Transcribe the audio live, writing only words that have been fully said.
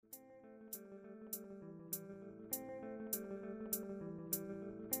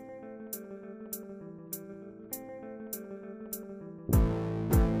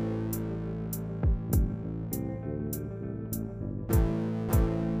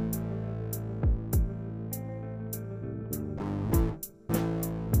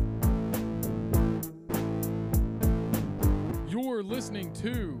listening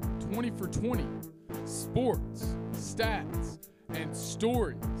to 20 for 20 Sports, Stats, and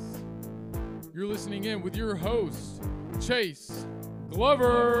Stories. You're listening in with your host, Chase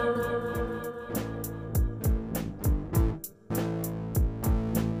Glover.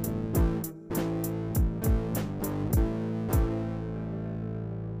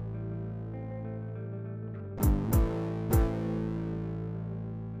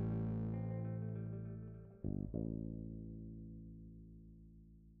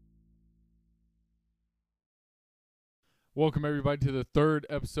 Welcome, everybody, to the third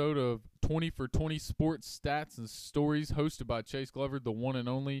episode of 20 for 20 Sports, Stats, and Stories, hosted by Chase Glover, the one and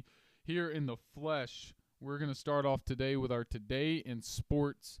only, here in the flesh. We're going to start off today with our Today in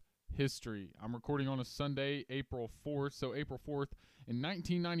Sports History. I'm recording on a Sunday, April 4th. So April 4th, in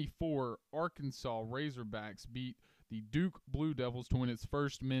 1994, Arkansas Razorbacks beat the Duke Blue Devils to win its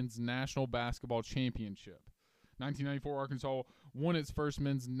first men's national basketball championship. 1994, Arkansas won its first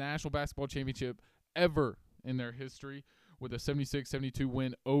men's national basketball championship ever in their history, with a 76-72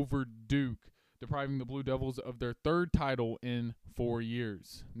 win over Duke, depriving the Blue Devils of their third title in 4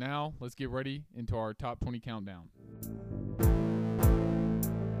 years. Now, let's get ready into our top 20 countdown.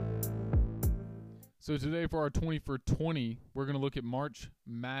 So today for our 20 for 20, we're going to look at March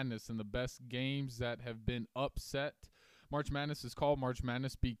Madness and the best games that have been upset. March Madness is called March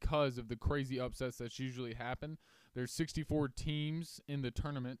Madness because of the crazy upsets that usually happen. There's 64 teams in the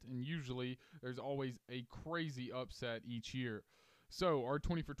tournament, and usually there's always a crazy upset each year. So our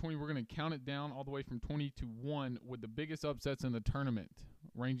 20 for 20, we're going to count it down all the way from 20 to 1 with the biggest upsets in the tournament,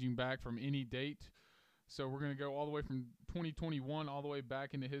 ranging back from any date. So we're going to go all the way from 2021 all the way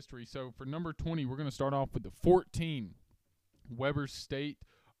back into history. So for number 20, we're going to start off with the 14, Weber State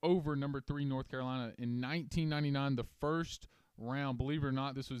over number 3, North Carolina. In 1999, the first round, believe it or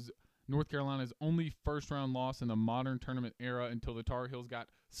not, this was North Carolina's only first-round loss in the modern tournament era until the Tar Heels got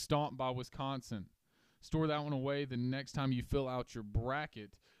stomped by Wisconsin. Store that one away the next time you fill out your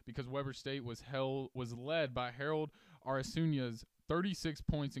bracket, because Weber State was led by Harold Arasuna's 36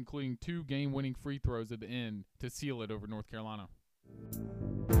 points, including 2 game-winning free throws at the end to seal it over North Carolina.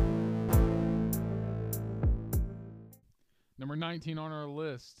 Number 19 on our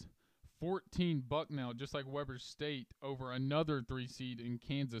list, 14 Bucknell, just like Weber State, over another 3 seed in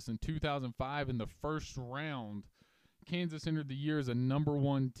Kansas in 2005 in the first round. Kansas entered the year as a number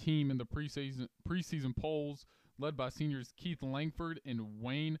 1 team in the preseason polls, led by seniors Keith Langford and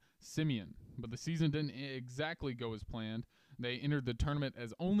Wayne Simeon. But the season didn't exactly go as planned. They entered the tournament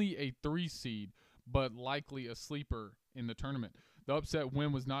as only a 3 seed, but likely a sleeper in the tournament. The upset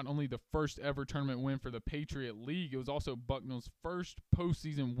win was not only the first ever tournament win for the Patriot League, it was also Bucknell's first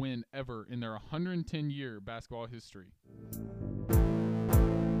postseason win ever in their 110-year basketball history.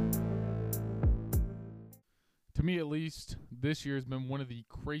 To me, at least, this year has been one of the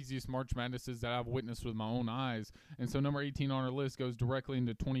craziest March Madnesses that I've witnessed with my own eyes. And so number 18 on our list goes directly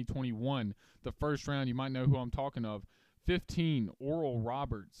into 2021. The first round, you might know who I'm talking of. 15, Oral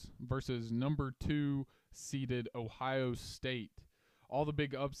Roberts versus number 2 seeded Ohio State. All the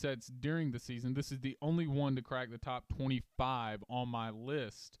big upsets during the season. This is the only one to crack the top 25 on my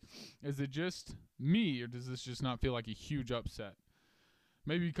list. Is it just me, or does this just not feel like a huge upset?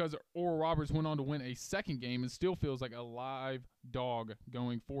 Maybe because Oral Roberts went on to win a second game and still feels like a live dog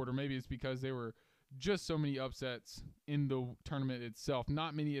going forward, or maybe it's because there were just so many upsets in the tournament itself.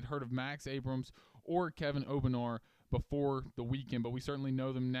 Not many had heard of Max Abrams or Kevin Obanor before the weekend, but we certainly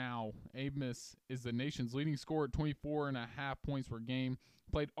know them now. Amos is the nation's leading scorer at 24.5 points per game,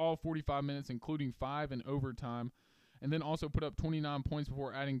 played all 45 minutes, including 5 in overtime, and then also put up 29 points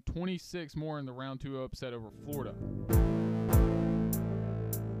before adding 26 more in the round 2 upset over Florida.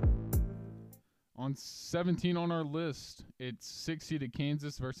 On 17 on our list, it's 6-seeded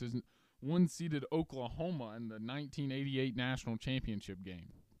Kansas versus 1-seeded Oklahoma in the 1988 national championship game.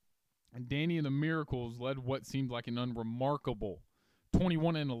 And Danny and the Miracles led what seemed like an unremarkable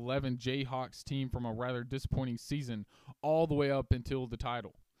 21-11 Jayhawks team from a rather disappointing season all the way up until the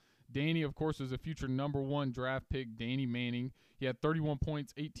title. Danny, of course, was a future number 1 draft pick, Danny Manning. He had 31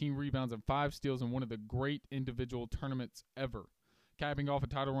 points, 18 rebounds, and 5 steals in one of the great individual tournaments ever, capping off a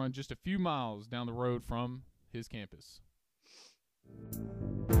title run just a few miles down the road from his campus.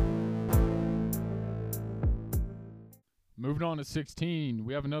 Moving on to 16,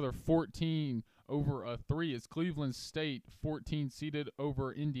 we have another 14 over a 3. It's Cleveland State, 14-seeded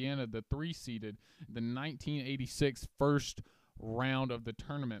over Indiana, the 3-seeded, the 1986 first round of the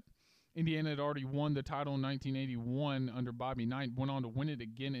tournament. Indiana had already won the title in 1981 under Bobby Knight, went on to win it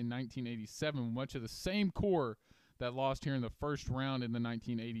again in 1987. Much of the same core that lost here in the first round in the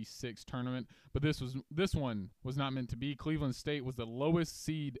 1986 tournament. But this one was not meant to be. Cleveland State was the lowest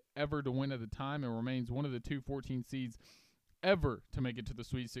seed ever to win at the time and remains one of the two 14 seeds ever to make it to the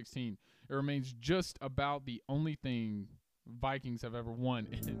Sweet 16. It remains just about the only thing Vikings have ever won.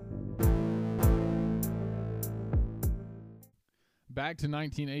 Back to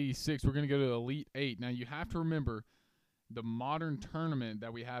 1986, we're going to go to the Elite Eight. Now, you have to remember, the modern tournament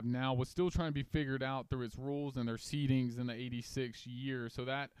that we have now was still trying to be figured out through its rules and their seedings in the 86 year. So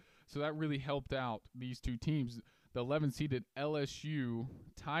that really helped out these two teams. The 11-seeded LSU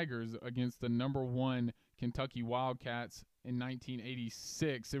Tigers against the number 1 Kentucky Wildcats in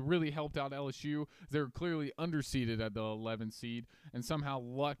 1986. It really helped out LSU. They were clearly underseeded at the 11 seed and somehow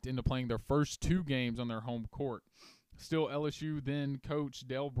lucked into playing their first 2 games on their home court. Still, LSU then coach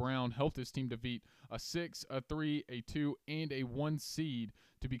Dale Brown helped his team defeat a 6, a 3, a 2, and a 1 seed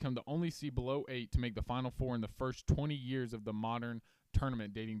to become the only seed below 8 to make the Final Four in the first 20 years of the modern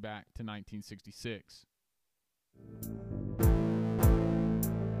tournament dating back to 1966.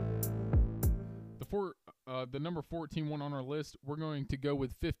 The number 14 one on our list, we're going to go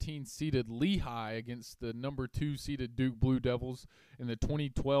with 15-seeded Lehigh against the number 2-seeded Duke Blue Devils in the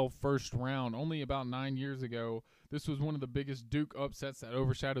 2012 first round. Only about 9 years ago, this was one of the biggest Duke upsets that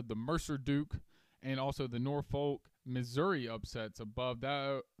overshadowed the Mercer Duke and also the Norfolk, Missouri upsets above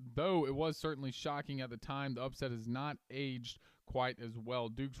that. Though it was certainly shocking at the time, the upset has not aged quite as well.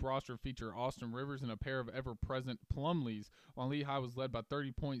 Duke's roster featured Austin Rivers and a pair of ever-present Plumlees, while Lehigh was led by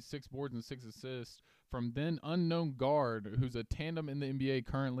 30 points, 6 boards, and 6 assists from then unknown guard, who's a tandem in the NBA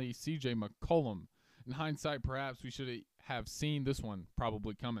currently, C.J. McCollum. In hindsight, perhaps we should have seen this one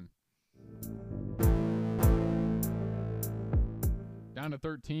probably coming. Down to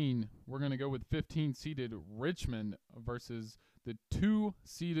 13, we're going to go with 15-seeded Richmond versus the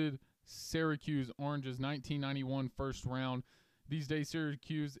 2-seeded Syracuse Oranges, 1991 first round. These days,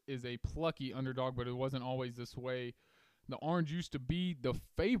 Syracuse is a plucky underdog, but it wasn't always this way. The Orange used to be the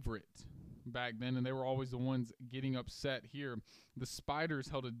favorite back then, and they were always the ones getting upset here. The Spiders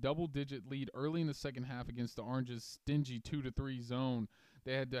held a double-digit lead early in the second half against the Orange's stingy 2-3 zone.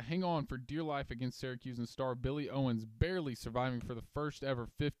 They had to hang on for dear life against Syracuse and star Billy Owens, barely surviving for the first ever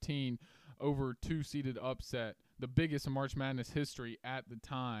 15 over 2-seeded upset, the biggest in March Madness history at the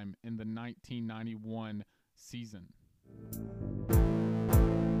time in the 1991 season.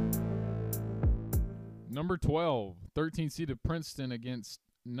 Number 12, 13-seeded Princeton against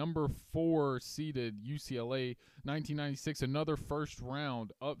number 4-seeded UCLA, 1996, another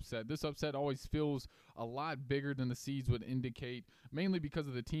first-round upset. This upset always feels a lot bigger than the seeds would indicate, mainly because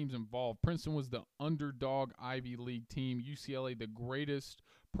of the teams involved. Princeton was the underdog Ivy League team, UCLA the greatest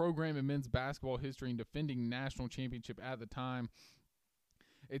program in men's basketball history and defending national championship at the time.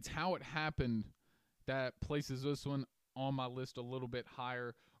 It's how it happened that places this one on my list a little bit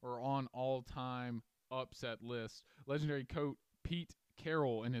higher, or on all-time upset list. Legendary coach Pete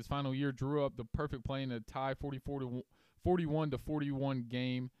Carroll in his final year drew up the perfect play in a tie 41-41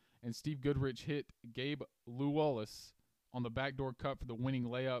 game, and Steve Goodrich hit Gabe Lewis on the backdoor cut for the winning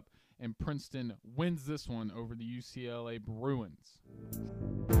layup, and Princeton wins this one over the UCLA Bruins.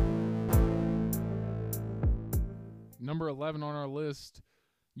 Number 11 on our list,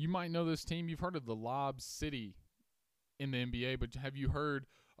 you might know this team. You've heard of the Lob City in the NBA, but have you heard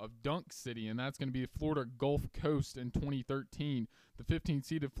of Dunk City? And that's going to be Florida Gulf Coast in 2013. The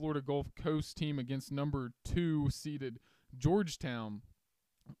 15-seeded Florida Gulf Coast team against number 2-seeded Georgetown.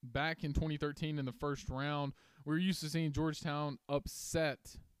 Back in 2013 in the first round, we're used to seeing Georgetown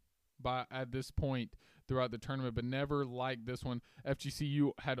upset at this point throughout the tournament, but never like this one.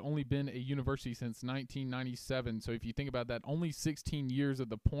 FGCU had only been a university since 1997, so if you think about that, only 16 years at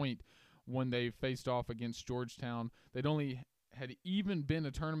the point when they faced off against Georgetown. They'd only had even been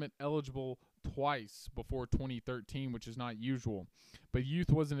a tournament eligible twice before 2013, which is not usual. But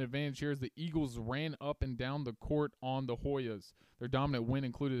youth was an advantage here as the Eagles ran up and down the court on the Hoyas. Their dominant win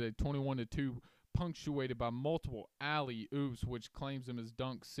included a 21-2 punctuated by multiple alley-oops, which claims them as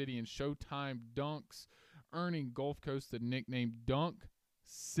Dunk City and Showtime dunks, earning Gulf Coast the nickname Dunk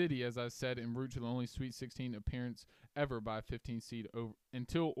City, as I said, en route to the only Sweet 16 appearance ever by a 15 seed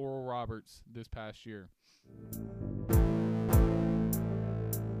until Oral Roberts this past year.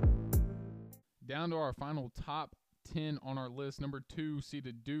 Down to our final top 10 on our list. Number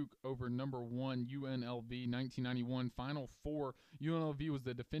 2-seeded Duke over number 1 UNLV, 1991 Final Four. UNLV was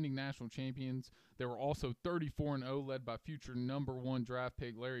the defending national champions. They were also 34-0, led by future number 1 draft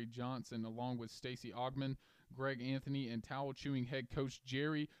pick Larry Johnson, along with Stacey Augmon. Greg Anthony and towel-chewing head coach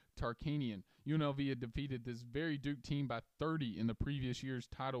Jerry Tarkanian. UNLV had defeated this very Duke team by 30 in the previous year's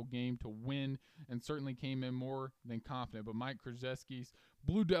title game to win and certainly came in more than confident. But Mike Krzyzewski's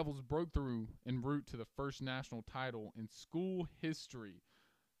Blue Devils broke through en route to the first national title in school history,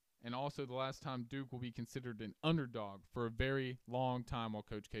 and also the last time Duke will be considered an underdog for a very long time while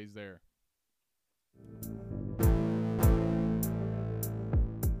Coach K's there.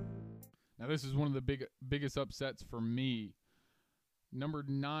 Now this is one of the biggest upsets for me. Number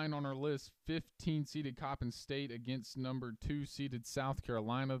 9 on our list, 15-seeded Coppin State against number 2-seeded South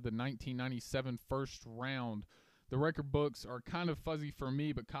Carolina, the 1997 first round. The record books are kind of fuzzy for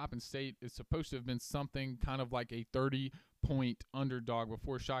me, but Coppin State is supposed to have been something kind of like a 30-point underdog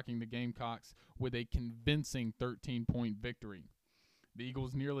before shocking the Gamecocks with a convincing 13-point victory. The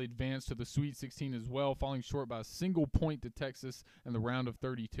Eagles nearly advanced to the Sweet 16 as well, falling short by a single point to Texas in the round of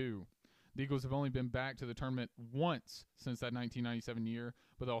 32. The Eagles have only been back to the tournament once since that 1997 year,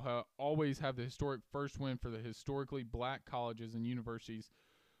 but they'll always have the historic first win for the historically black colleges and universities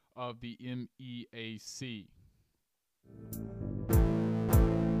of the MEAC.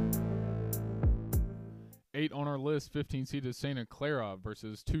 Eight on our list, 15-seeded Santa Clara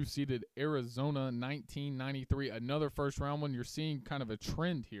versus 2-seeded Arizona, 1993. Another first-round one. You're seeing kind of a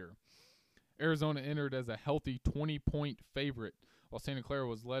trend here. Arizona entered as a healthy 20-point favorite, while Santa Clara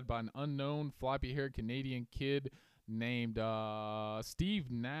was led by an unknown floppy-haired Canadian kid named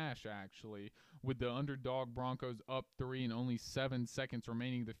Steve Nash, actually, with the underdog Broncos up 3 and only 7 seconds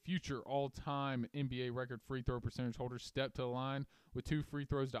remaining. The future all-time NBA record free throw percentage holder stepped to the line with 2 free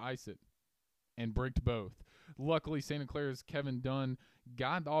throws to ice it and bricked both. Luckily, Santa Clara's Kevin Dunn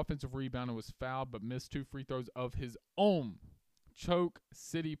got the offensive rebound and was fouled but missed 2 free throws of his own. Choke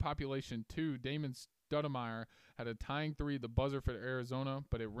City population 2, Damon Stoudemire had a tying 3 at the buzzer for Arizona,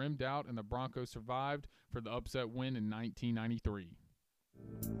 but it rimmed out and the Broncos survived for the upset win in 1993.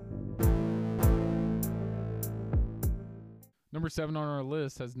 Number 7 on our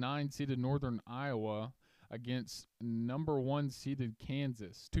list has 9-seeded Northern Iowa against number 1-seeded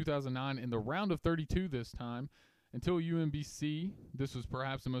Kansas. 2009 in the round of 32 this time. Until UMBC, this was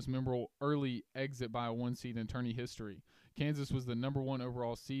perhaps the most memorable early exit by a 1-seed in tourney history. Kansas was the number 1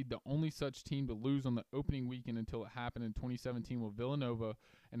 overall seed, the only such team to lose on the opening weekend until it happened in 2017 with Villanova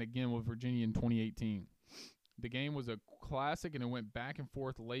and again with Virginia in 2018. The game was a classic and it went back and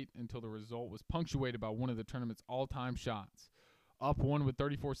forth late until the result was punctuated by one of the tournament's all-time shots. Up 1 with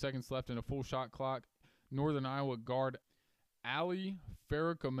 34 seconds left in a full shot clock, Northern Iowa guard Ali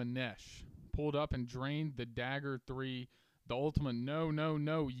Farikamanesh pulled up and drained the dagger 3, the ultimate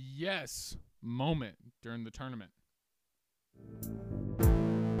no, yes moment during the tournament.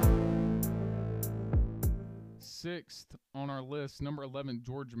 6th on our list, number 11,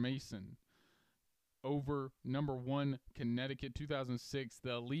 George Mason over number 1, Connecticut, 2006,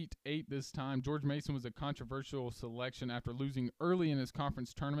 the Elite 8 this time. George Mason was a controversial selection after losing early in his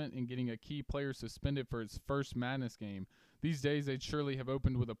conference tournament and getting a key player suspended for his first Madness game. These days, they'd surely have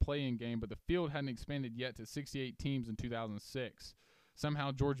opened with a play-in game, but the field hadn't expanded yet to 68 teams in 2006.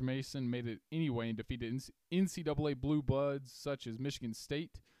 Somehow, George Mason made it anyway and defeated NCAA Blue Bloods such as Michigan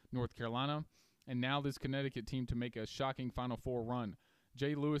State, North Carolina, and now this Connecticut team to make a shocking Final Four run.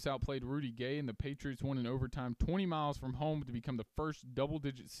 Jay Lewis outplayed Rudy Gay, and the Patriots won in overtime 20 miles from home to become the first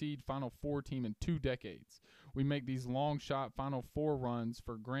double-digit seed Final Four team in 2 decades. We make these long-shot Final Four runs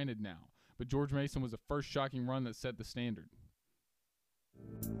for granted now, but George Mason was the first shocking run that set the standard.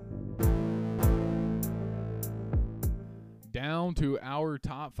 Down to our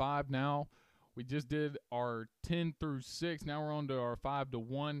top 5 now. We just did our 10 through 6. Now we're on to our 5 to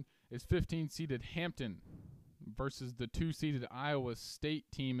 1. It's 15-seeded Hampton versus the 2-seeded Iowa State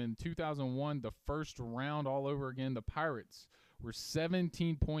team in 2001, the first round all over again. The Pirates were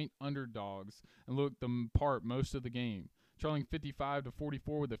 17-point underdogs and looked the part most of the game, trailing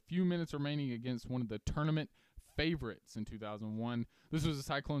 55-44 with a few minutes remaining against one of the tournament favorites in 2001. This was a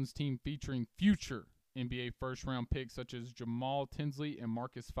Cyclones team featuring future NBA first-round picks such as Jamal Tinsley and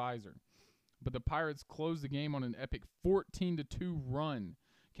Marcus Fizer. But the Pirates closed the game on an epic 14-2 run,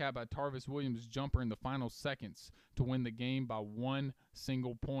 capped by Tarvis Williams' jumper in the final seconds to win the game by 1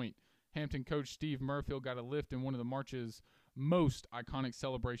 single point. Hampton coach Steve Murfield got a lift in one of the March's most iconic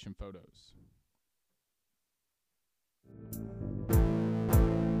celebration photos.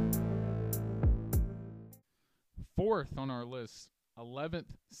 Fourth on our list,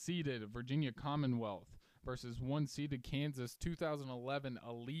 11th seeded Virginia Commonwealth versus 1-seeded Kansas, 2011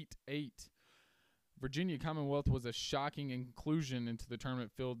 Elite 8. Virginia Commonwealth was a shocking inclusion into the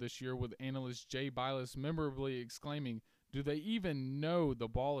tournament field this year, with analyst Jay Bilas memorably exclaiming, "Do they even know the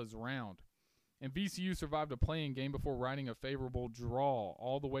ball is round?" And VCU survived a play-in game before riding a favorable draw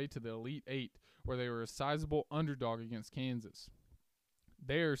all the way to the Elite Eight, where they were a sizable underdog against Kansas.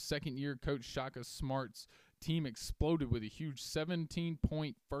 Their second-year coach Shaka Smart's team exploded with a huge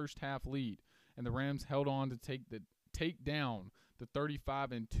 17-point first-half lead, and the Rams held on to take down the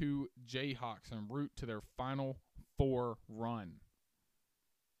 35-2 Jayhawks en route to their Final Four run.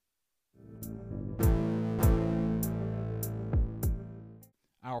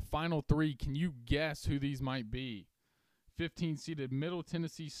 Our final three, can you guess who these might be? 15-seeded Middle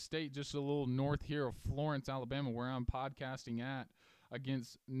Tennessee State, just a little north here of Florence, Alabama, where I'm podcasting at,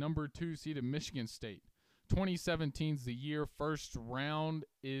 against number 2-seeded Michigan State. 2017's the year. First round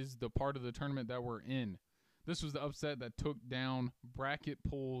is the part of the tournament that we're in. This was the upset that took down bracket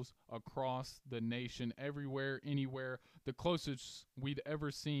pools across the nation, everywhere, anywhere. The closest we'd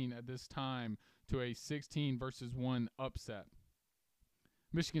ever seen at this time to a 16-1 upset.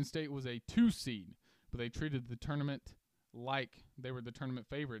 Michigan State was a 2-seed, but they treated the tournament like they were the tournament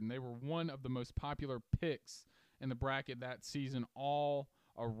favorite, and they were one of the most popular picks in the bracket that season all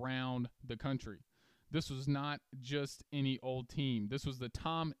around the country. This was not just any old team. This was the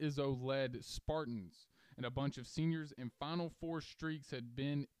Tom Izzo-led Spartans, and a bunch of seniors and Final Four streaks had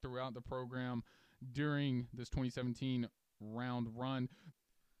been throughout the program during this 2017 round run.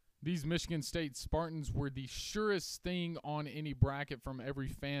 These Michigan State Spartans were the surest thing on any bracket from every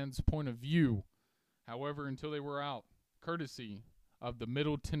fan's point of view. However, until they were out, courtesy of the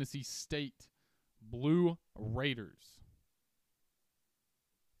Middle Tennessee State Blue Raiders.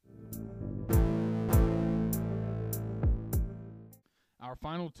 Our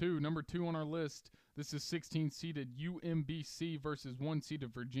final two, number 2 on our list, this is 16-seeded UMBC versus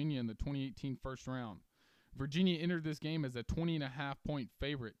 1-seeded Virginia in the 2018 first round. Virginia entered this game as a 20.5-point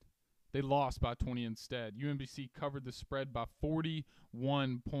favorite. They lost by 20 instead. UMBC covered the spread by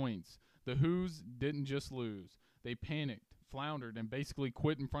 41 points. The Hoos didn't just lose. They panicked, floundered, and basically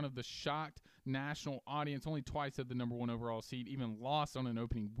quit in front of the shocked national audience. Only twice had the number 1 overall seed even lost on an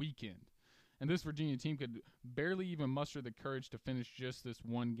opening weekend. And this Virginia team could barely even muster the courage to finish just this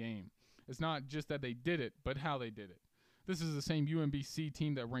one game. It's not just that they did it, but how they did it. This is the same UMBC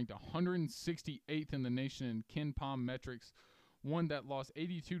team that ranked 168th in the nation in KenPom metrics, one that lost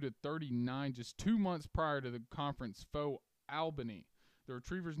 82-39 just 2 months prior to the conference foe Albany. The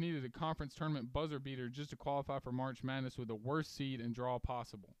Retrievers needed a conference tournament buzzer beater just to qualify for March Madness with the worst seed and draw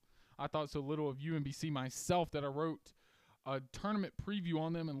possible. I thought so little of UMBC myself that I wrote a tournament preview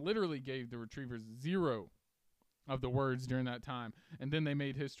on them and literally gave the Retrievers 0 of the words during that time, and then they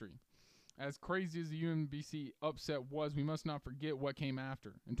made history. As crazy as the UMBC upset was, we must not forget what came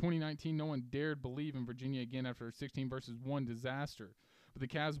after. In 2019, no one dared believe in Virginia again after a 16-1 disaster. But the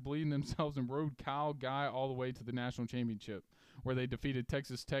Cavs believed in themselves and rode Kyle Guy all the way to the national championship, where they defeated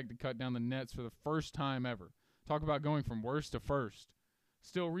Texas Tech to cut down the nets for the first time ever. Talk about going from worst to first.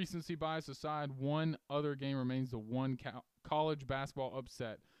 Still, recency bias aside, one other game remains the one college basketball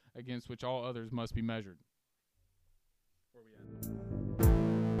upset against which all others must be measured. Where we at?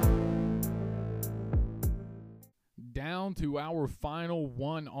 Down to our final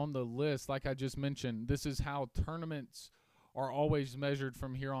one on the list. Like I just mentioned, this is how tournaments are always measured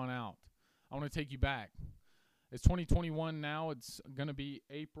from here on out. I want to take you back. It's 2021 now. It's going to be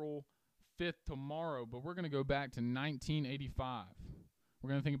April 5th tomorrow, but we're going to go back to 1985. We're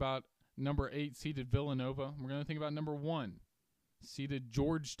going to think about number 8 seeded Villanova. We're going to think about number 1 seeded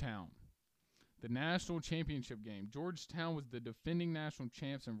Georgetown. The national championship game. Georgetown was the defending national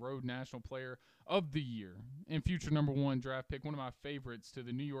champs and road national player of the year and future number 1 draft pick, one of my favorites, to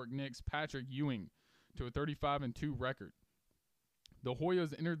the New York Knicks, Patrick Ewing, to a 35-2 record. The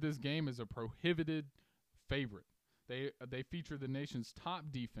Hoyas entered this game as a prohibited favorite. They featured the nation's top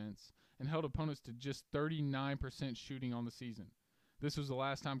defense and held opponents to just 39% shooting on the season. This was the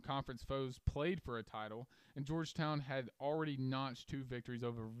last time conference foes played for a title, and Georgetown had already notched 2 victories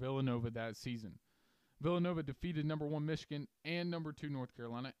over Villanova that season. Villanova defeated number 1 Michigan and number 2 North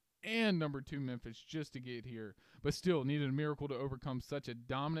Carolina and number 2 Memphis just to get here, but still needed a miracle to overcome such a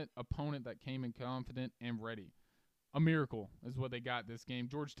dominant opponent that came in confident and ready. A miracle is what they got this game.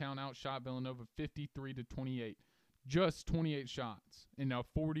 Georgetown outshot Villanova 53-28, just 28 shots in a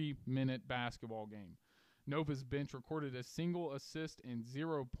 40-minute basketball game. Nova's bench recorded a single assist and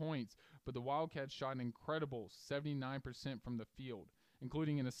 0 points, but the Wildcats shot an incredible 79% from the field,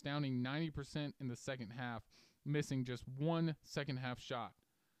 including an astounding 90% in the second half, missing just 1 second-half shot.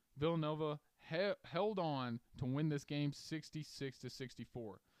 Villanova held on to win this game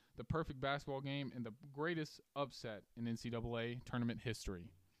 66-64, the perfect basketball game and the greatest upset in NCAA tournament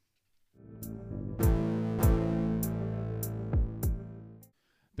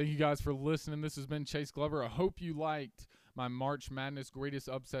Thank you guys for listening. This has been Chase Glover. I hope you liked my March Madness greatest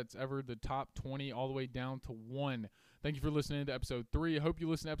upsets ever, the top 20 all the way down to 1. Thank you for listening to episode 3. I hope you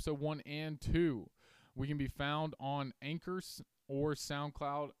listen to episode 1 and 2. We can be found on Anchors or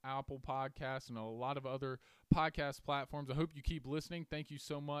SoundCloud, Apple Podcasts, and a lot of other podcast platforms. I hope you keep listening. Thank you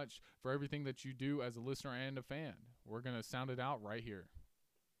so much for everything that you do as a listener and a fan. We're going to sound it out right here.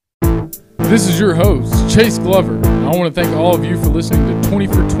 This is your host, Chase Glover. And I want to thank all of you for listening to 20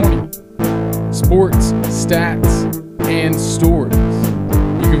 for 20, sports, stats, and stories.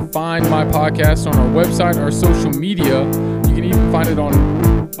 You can find my podcast on our website, our social media. You can even find it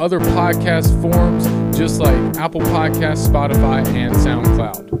on other podcast forums, just like Apple Podcasts, Spotify, and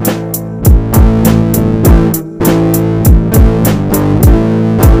SoundCloud.